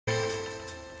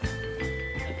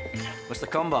Mr.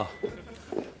 Cumber.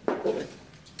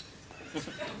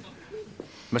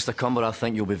 Mr. Cumber, I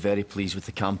think you'll be very pleased with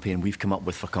the campaign we've come up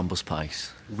with for Cumber's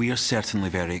Pies. We are certainly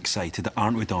very excited,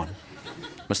 aren't we, Don?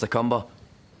 Mr. Cumber,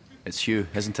 it's Hugh,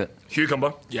 isn't it? Hugh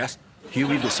Cumber, yes. Hugh,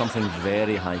 we've got something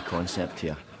very high concept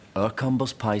here. Our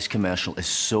Cumber's Pies commercial is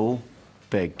so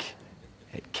big,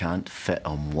 it can't fit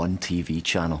on one TV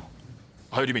channel.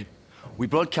 How do you mean? We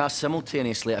broadcast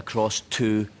simultaneously across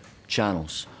 2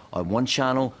 channels. On one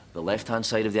channel, the left-hand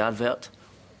side of the advert.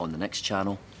 On the next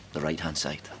channel, the right-hand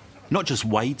side. Not just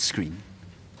widescreen,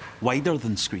 wider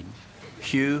than screen.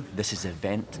 Hugh, this is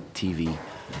event TV.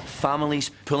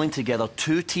 Families pulling together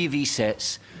 2 TV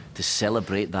sets to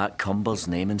celebrate that Cumber's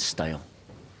name and style.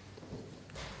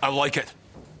 I like it.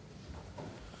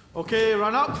 OK,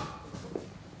 run up.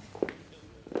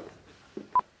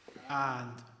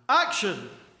 And action!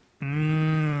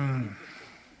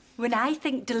 When I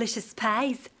think delicious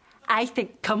pies, I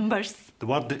think Cumbers. The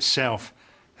word itself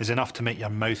is enough to make your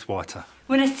mouth water.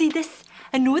 When I see this,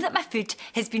 I know that my food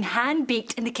has been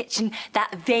hand-baked in the kitchen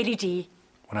that very day.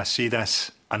 When I see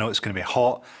this, I know it's going to be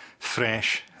hot,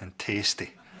 fresh and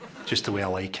tasty, just the way I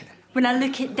like it. When I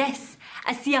look at this,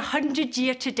 I see a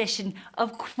 100-year tradition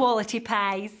of quality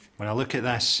pies. When I look at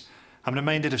this, I'm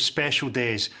reminded of special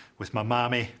days with my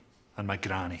mammy and my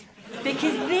granny.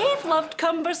 Because they've loved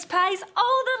Cumber's pies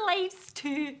all their lives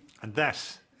too. And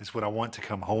this is what I want to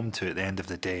come home to at the end of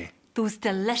the day. Those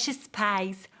delicious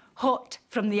pies, hot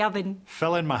from the oven.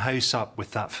 Filling my house up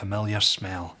with that familiar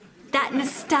smell. That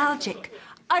nostalgic,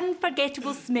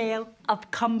 unforgettable smell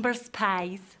of Cumber's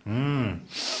pies. Getting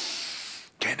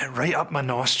it right up my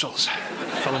nostrils.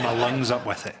 Filling my lungs up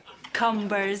with it.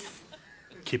 Cumbers.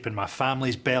 Keeping my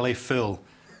family's belly full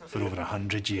for over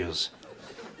 100 years.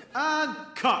 And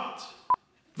cut!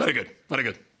 Very good, very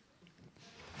good.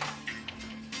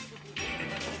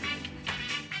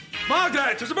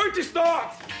 Margaret, it's about to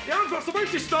start! The advert's about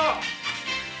to start!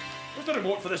 Where's the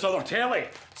remote for this other telly?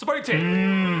 It's about to...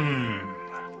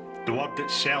 The word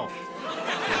itself is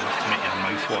enough to make your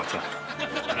mouth water.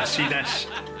 When I see this,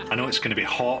 I know it's going to be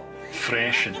hot,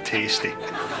 fresh and tasty,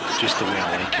 just the way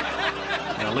I like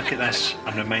it. When I look at this,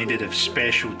 I'm reminded of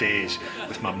special days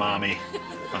with my mammy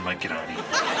and my granny.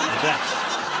 And this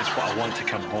is what I want to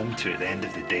come home to at the end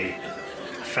of the day.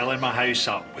 Filling my house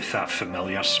up with that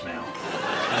familiar smell.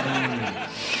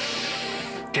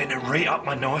 Getting it right up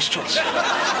my nostrils.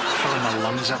 Filling my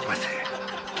lungs up with it.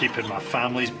 Keeping my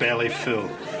family's belly full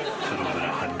for over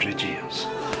 100 years.